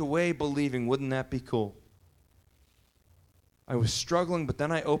walked away believing. Wouldn't that be cool? I was struggling, but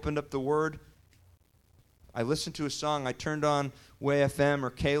then I opened up the Word. I listened to a song. I turned on Way FM or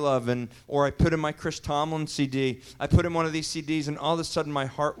K-Love, or I put in my Chris Tomlin CD. I put in one of these CDs, and all of a sudden my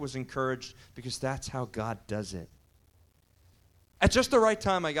heart was encouraged because that's how God does it. At just the right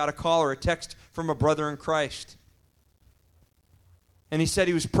time, I got a call or a text from a brother in Christ. And he said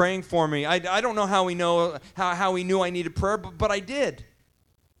he was praying for me. I don't know how he knew I needed prayer, but I did.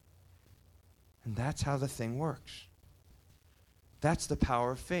 And that's how the thing works. That's the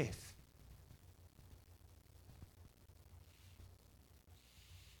power of faith.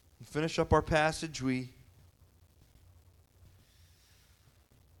 To finish up our passage, we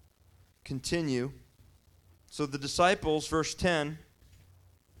continue. So the disciples, verse 10.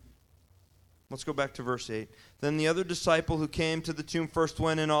 Let's go back to verse 8. Then the other disciple who came to the tomb first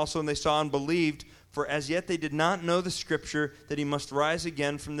went in also, and they saw and believed, for as yet they did not know the scripture that he must rise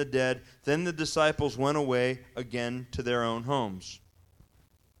again from the dead. Then the disciples went away again to their own homes.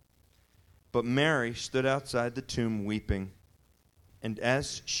 But Mary stood outside the tomb weeping, and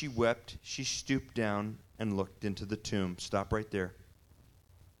as she wept, she stooped down and looked into the tomb. Stop right there.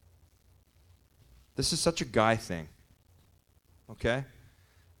 This is such a guy thing, okay?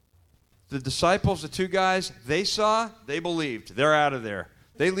 The disciples, the two guys, they saw, they believed. They're out of there.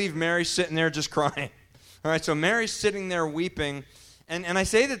 They leave Mary sitting there just crying. All right, so Mary's sitting there weeping. And I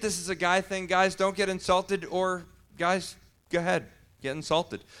say that this is a guy thing. Guys, don't get insulted, or guys, go ahead, get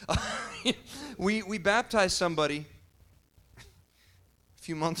insulted. We baptized somebody a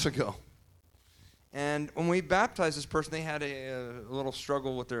few months ago. And when we baptized this person, they had a little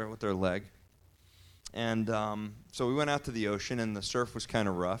struggle with their leg. And so we went out to the ocean, and the surf was kind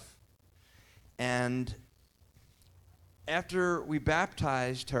of rough. And after we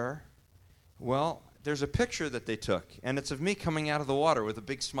baptized her, well, there's a picture that they took, and it's of me coming out of the water with a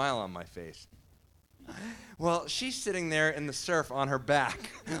big smile on my face. Well, she's sitting there in the surf on her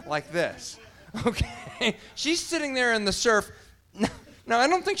back like this. Okay? She's sitting there in the surf. Now, I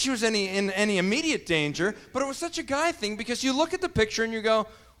don't think she was in any immediate danger, but it was such a guy thing because you look at the picture and you go,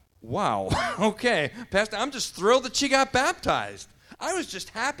 wow, okay, Pastor, I'm just thrilled that she got baptized. I was just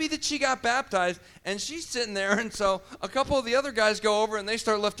happy that she got baptized, and she's sitting there, and so a couple of the other guys go over, and they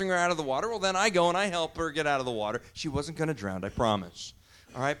start lifting her out of the water. Well, then I go, and I help her get out of the water. She wasn't going to drown, I promise.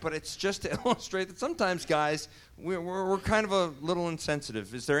 All right, but it's just to illustrate that sometimes, guys, we're kind of a little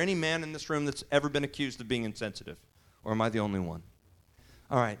insensitive. Is there any man in this room that's ever been accused of being insensitive? Or am I the only one?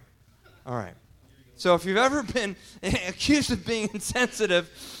 All right. So if you've ever been accused of being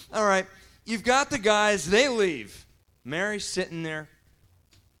insensitive, all right, you've got the guys, they leave. Mary's sitting there.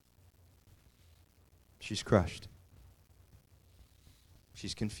 She's crushed.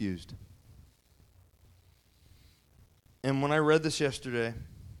 She's confused. And when I read this yesterday,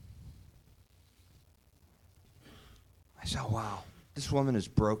 I said, wow, this woman is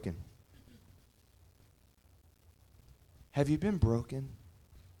broken. Have you been broken?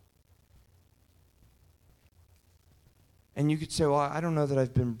 And you could say, well, I don't know that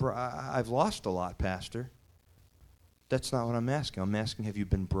I've lost a lot, Pastor. That's not what I'm asking. I'm asking, have you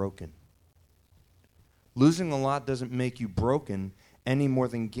been broken? Losing a lot doesn't make you broken any more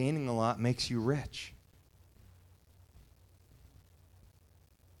than gaining a lot makes you rich.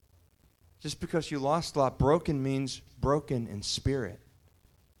 Just because you lost a lot, broken means broken in spirit.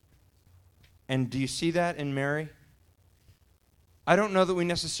 And do you see that in Mary? I don't know that we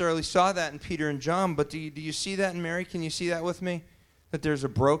necessarily saw that in Peter and John, but do you see that in Mary? Can you see that with me? That there's a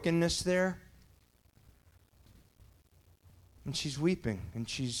brokenness there? And she's weeping, and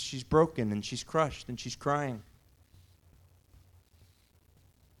she's broken, and she's crushed, and she's crying.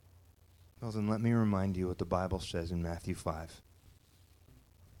 Well, then let me remind you what the Bible says in Matthew 5.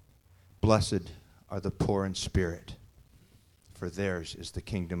 Blessed are the poor in spirit, for theirs is the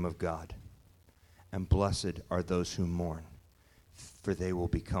kingdom of God. And blessed are those who mourn, for they will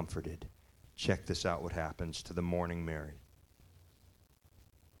be comforted. Check this out, what happens to the mourning Mary.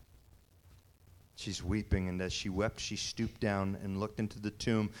 She's weeping, and as she wept, she stooped down and looked into the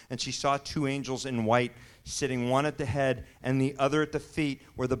tomb, and she saw two angels in white sitting, one at the head and the other at the feet,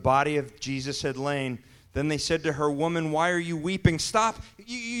 where the body of Jesus had lain. Then they said to her, "Woman, why are you weeping?" Stop.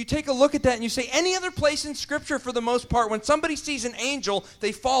 You take a look at that and you say, any other place in Scripture, for the most part, when somebody sees an angel,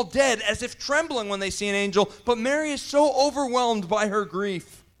 they fall dead as if trembling when they see an angel. But Mary is so overwhelmed by her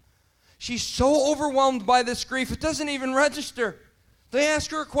grief. She's so overwhelmed by this grief, it doesn't even register. They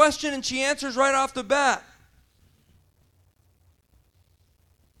ask her a question and she answers right off the bat.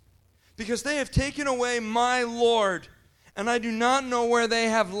 Because they have taken away my Lord, and I do not know where they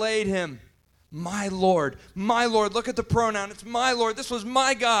have laid him. My Lord, my Lord. Look at the pronoun. It's my Lord. This was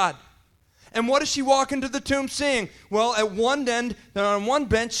my God. And what does she walk into the tomb seeing? Well, at one end, on one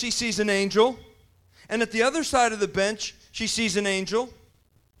bench, she sees an angel. And at the other side of the bench, she sees an angel.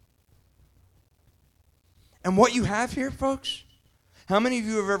 And what you have here, folks, how many of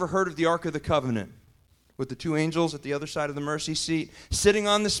you have ever heard of the Ark of the Covenant? With the two angels at the other side of the mercy seat, sitting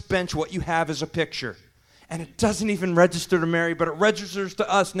on this bench, what you have is a picture. And it doesn't even register to Mary, but it registers to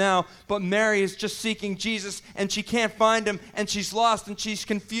us now. But Mary is just seeking Jesus, and she can't find him, and she's lost, and she's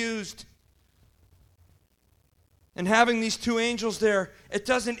confused. And having these two angels there, it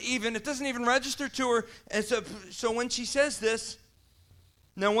doesn't even register to her. And so when she says this,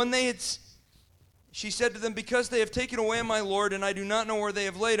 now when she said to them, because they have taken away my Lord, and I do not know where they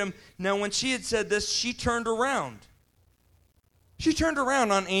have laid him. Now when she had said this, she turned around. She turned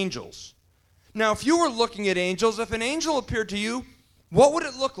around on angels. Now, if you were looking at angels, if an angel appeared to you, what would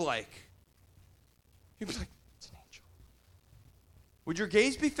it look like? You'd be like, it's an angel. Would your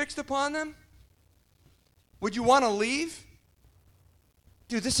gaze be fixed upon them? Would you want to leave?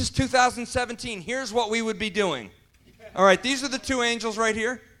 Dude, this is 2017. Here's what we would be doing. All right, these are the two angels right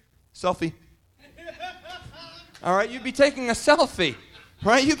here. Selfie. All right, you'd be taking a selfie.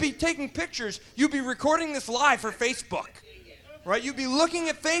 Right? You'd be taking pictures. You'd be recording this live for Facebook. Right? You'd be looking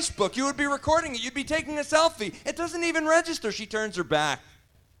at Facebook. You would be recording it. You'd be taking a selfie. It doesn't even register. She turns her back.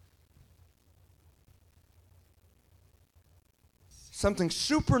 Something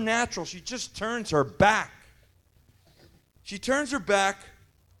supernatural. She just turns her back. She turns her back.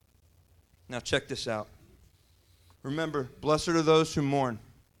 Now check this out. Remember, blessed are those who mourn,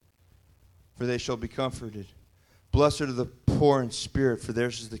 for they shall be comforted. Blessed are the poor in spirit, for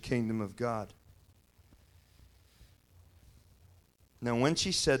theirs is the kingdom of God. Now, when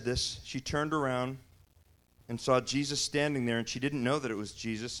she said this, she turned around and saw Jesus standing there, and she didn't know that it was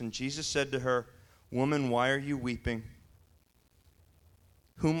Jesus. And Jesus said to her, "Woman, why are you weeping?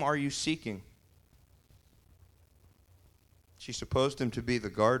 Whom are you seeking?" She supposed him to be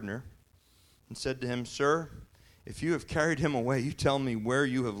the gardener and said to him, "Sir, if you have carried him away, you tell me where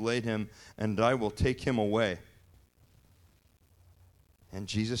you have laid him, and I will take him away." And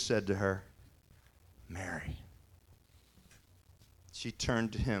Jesus said to her, "Mary." She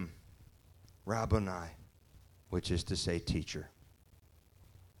turned to him, "Rabboni," which is to say, teacher.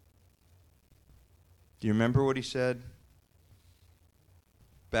 Do you remember what he said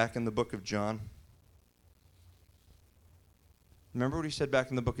back in the book of John? Remember what he said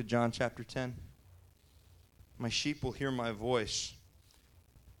back in the book of John, chapter 10? "My sheep will hear my voice."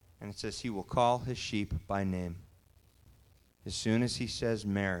 And it says he will call his sheep by name. As soon as he says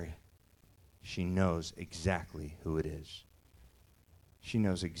Mary, she knows exactly who it is. She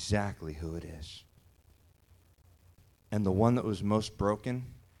knows exactly who it is. And the one that was most broken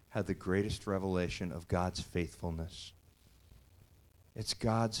had the greatest revelation of God's faithfulness. It's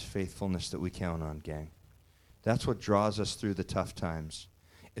God's faithfulness that we count on, gang. That's what draws us through the tough times.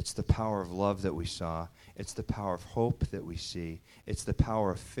 It's the power of love that we saw. It's the power of hope that we see. It's the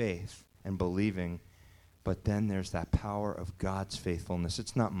power of faith and believing. But then there's that power of God's faithfulness.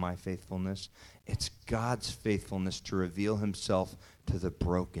 It's not my faithfulness. It's God's faithfulness to reveal himself to the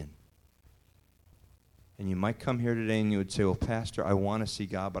broken. And you might come here today and you would say, well, Pastor, I want to see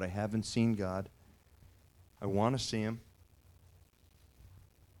God, but I haven't seen God. I want to see him.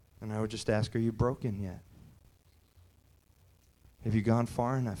 And I would just ask, are you broken yet? Have you gone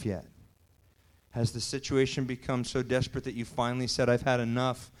far enough yet? Has the situation become so desperate that you finally said, I've had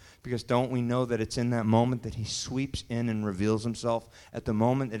enough? Because don't we know that it's in that moment that he sweeps in and reveals himself? At the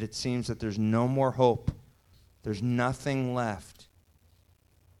moment that it seems that there's no more hope. There's nothing left.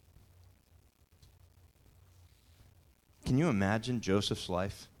 Can you imagine Joseph's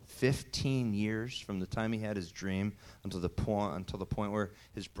life? 15 years from the time he had his dream until the point where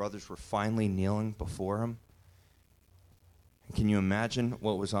his brothers were finally kneeling before him. Can you imagine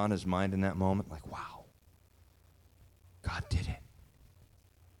what was on his mind in that moment? Like, wow, God did it.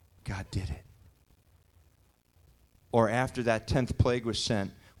 God did it. Or after that 10th plague was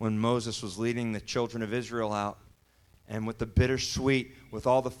sent, when Moses was leading the children of Israel out, and with the bittersweet, with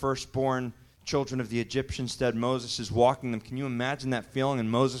all the firstborn children of the Egyptians dead, Moses is walking them. Can you imagine that feeling in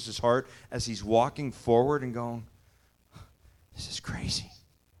Moses' heart as he's walking forward and going, this is crazy.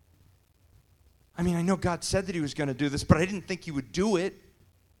 I mean, I know God said that he was going to do this, but I didn't think he would do it.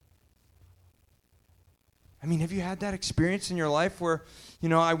 I mean, have you had that experience in your life where,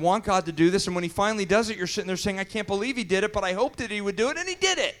 I want God to do this, and when he finally does it, you're sitting there saying, I can't believe he did it, but I hoped that he would do it, and he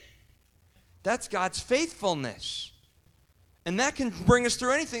did it. That's God's faithfulness. And that can bring us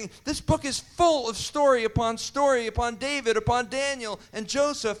through anything. This book is full of story upon David, upon Daniel, and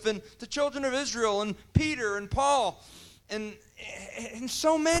Joseph, and the children of Israel, and Peter, and Paul, and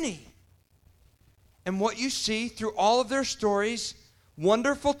so many. And what you see through all of their stories,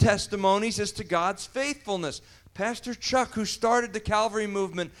 wonderful testimonies as to God's faithfulness. Pastor Chuck, who started the Calvary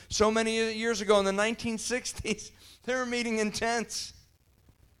movement so many years ago in the 1960s, they were meeting in tents.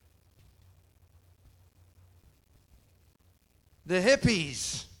 The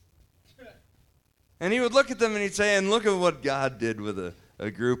hippies. And he would look at them and he'd say, and look at what God did with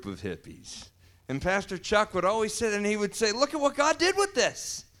a group of hippies. And Pastor Chuck would always sit and he would say, look at what God did with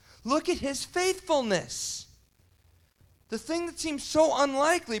this. Look at his faithfulness. The thing that seems so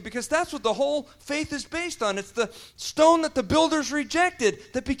unlikely, because that's what the whole faith is based on. It's the stone that the builders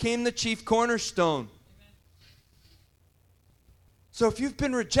rejected that became the chief cornerstone. Amen. So if you've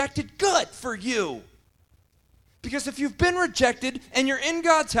been rejected, good for you. Because if you've been rejected and you're in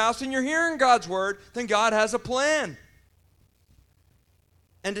God's house and you're hearing God's word, then God has a plan.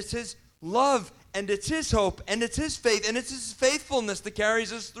 And it's his love, and it's his hope, and it's his faith, and it's his faithfulness that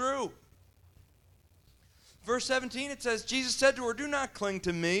carries us through. Verse 17, it says, Jesus said to her, do not cling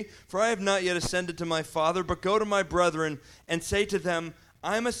to me, for I have not yet ascended to my Father, but go to my brethren and say to them,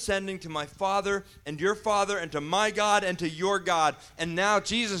 I'm ascending to my Father and your Father and to my God and to your God. And now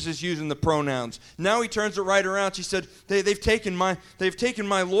Jesus is using the pronouns. Now he turns it right around. She said, they've taken my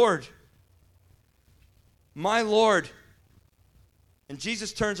Lord. My Lord. And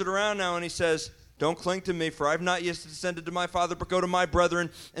Jesus turns it around now and he says, don't cling to me, for I have not yet descended to my Father, but go to my brethren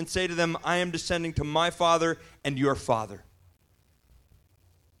and say to them, I am descending to my Father and your Father.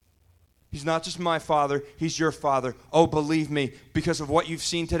 He's not just my Father, he's your Father. Oh, believe me, because of what you've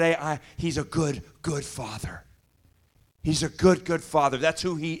seen today, he's a good, good Father. He's a good, good Father. That's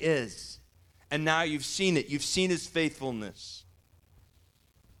who he is. And now you've seen it. You've seen his faithfulness.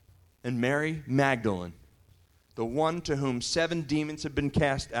 And Mary Magdalene, the one to whom 7 demons had been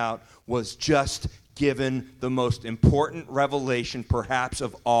cast out, was just given the most important revelation perhaps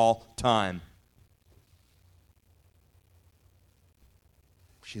of all time.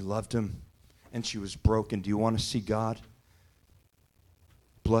 She loved him, and she was broken. Do you want to see God?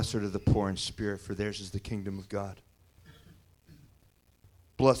 Blessed are the poor in spirit, for theirs is the kingdom of God.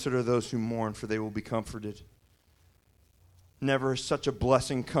 Blessed are those who mourn, for they will be comforted. Never has such a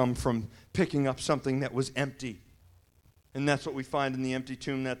blessing come from picking up something that was empty. And that's what we find in the empty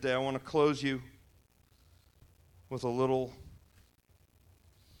tomb that day. I want to close you with a little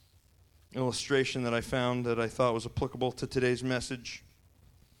illustration that I found that I thought was applicable to today's message.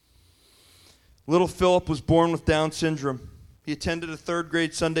 Little Philip was born with Down syndrome. He attended a 3rd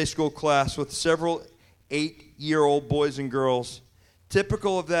grade Sunday school class with several 8-year-old boys and girls.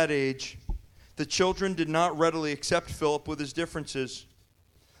 Typical of that age, the children did not readily accept Philip with his differences.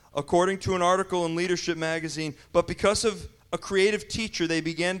 according to an article in Leadership magazine. But because of a creative teacher, they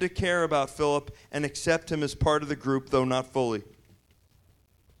began to care about Philip and accept him as part of the group, though not fully.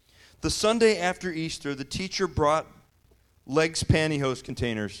 The Sunday after Easter, the teacher brought Legs pantyhose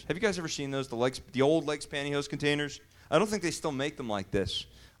containers. Have you guys ever seen those? The old Legs pantyhose containers? I don't think they still make them like this.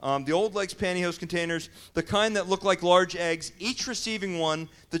 The old Legs pantyhose containers, the kind that look like large eggs, each receiving one,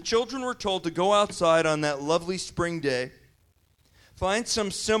 the children were told to go outside on that lovely spring day, find some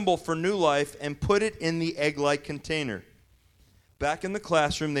symbol for new life, and put it in the egg-like container. Back in the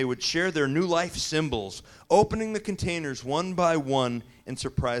classroom, they would share their new life symbols, opening the containers one by one in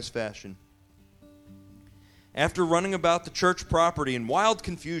surprise fashion. After running about the church property in wild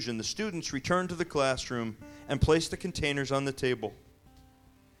confusion, the students returned to the classroom and placed the containers on the table.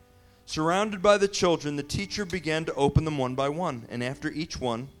 Surrounded by the children, the teacher began to open them one by one, and after each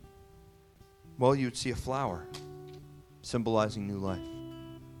one, well, you'd see a flower symbolizing new life,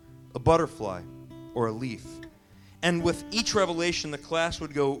 a butterfly or a leaf. And with each revelation, the class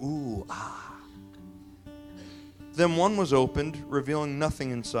would go, ooh, ah. Then one was opened, revealing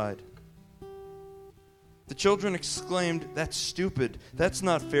nothing inside. The children exclaimed, "That's stupid. That's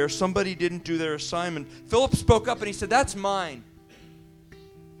not fair. Somebody didn't do their assignment." Philip spoke up and he said, "That's mine."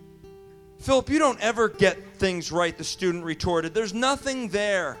 "Philip, you don't ever get things right," the student retorted. "There's nothing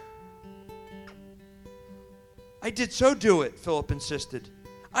there." "I did so do it," Philip insisted.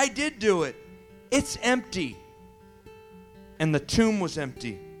 "I did do it. It's empty." And the tomb was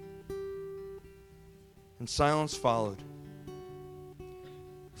empty. And silence followed.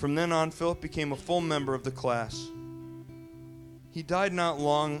 From then on, Philip became a full member of the class. He died not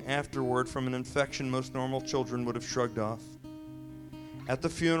long afterward from an infection most normal children would have shrugged off. At the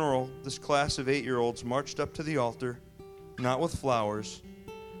funeral, this class of 8-year-olds marched up to the altar, not with flowers,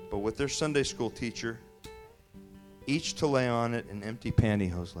 but with their Sunday school teacher, each to lay on it an empty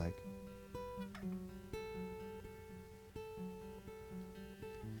pantyhose leg.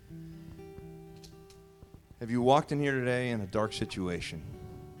 Have you walked in here today in a dark situation?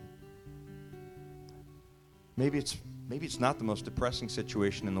 Maybe it's not the most depressing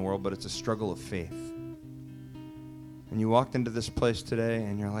situation in the world, but it's a struggle of faith. And you walked into this place today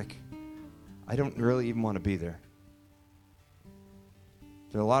and you're like, I don't really even want to be there.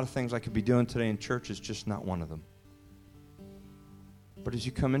 There are a lot of things I could be doing today in church, is just not one of them. But as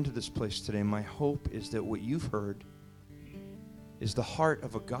you come into this place today, my hope is that what you've heard is the heart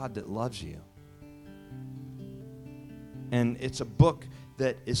of a God that loves you. And it's a book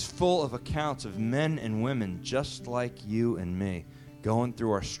that is full of accounts of men and women just like you and me going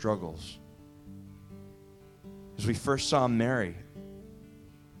through our struggles. As we first saw Mary,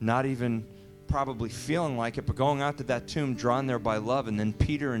 not even probably feeling like it, but going out to that tomb, drawn there by love, and then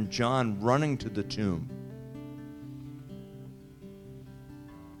Peter and John running to the tomb.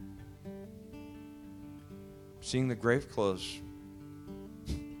 Seeing the grave clothes,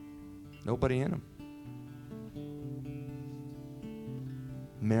 nobody in them.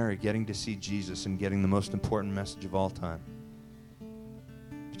 Mary getting to see Jesus and getting the most important message of all time.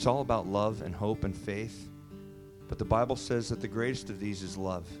 It's all about love and hope and faith, but the Bible says that the greatest of these is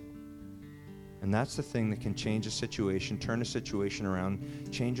love. And that's the thing that can change a situation, turn a situation around,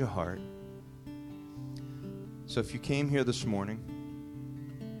 change a heart. So if you came here this morning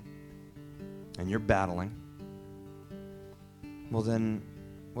and you're battling, well then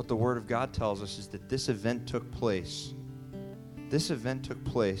what the Word of God tells us is that this event took place. This event took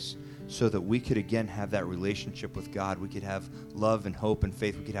place so that we could again have that relationship with God. We could have love and hope and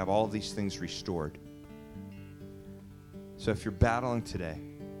faith. We could have all of these things restored. So if you're battling today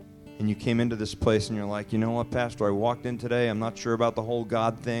and you came into this place and you're like, you know what, Pastor, I walked in today. I'm not sure about the whole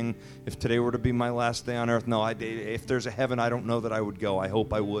God thing. If today were to be my last day on earth, no, if there's a heaven, I don't know that I would go. I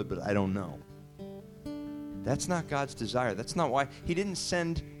hope I would, but I don't know. That's not God's desire. That's not why He didn't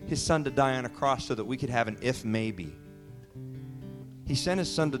send His Son to die on a cross so that we could have an if maybe. He sent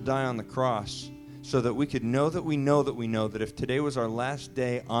His Son to die on the cross so that we could know that we know that we know that if today was our last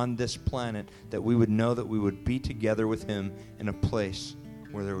day on this planet, that we would know that we would be together with Him in a place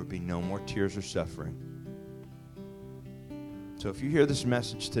where there would be no more tears or suffering. So if you hear this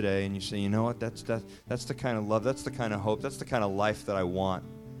message today and you say, you know what, that's the kind of love, that's the kind of hope, that's the kind of life that I want.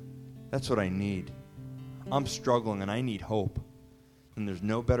 That's what I need. I'm struggling and I need hope. And there's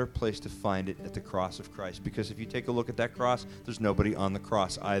no better place to find it at the cross of Christ. Because if you take a look at that cross, there's nobody on the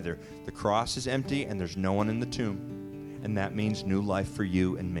cross either. The cross is empty and there's no one in the tomb. And that means new life for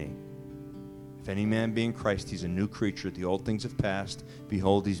you and me. If any man be in Christ, he's a new creature. The old things have passed.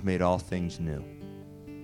 Behold, He's made all things new.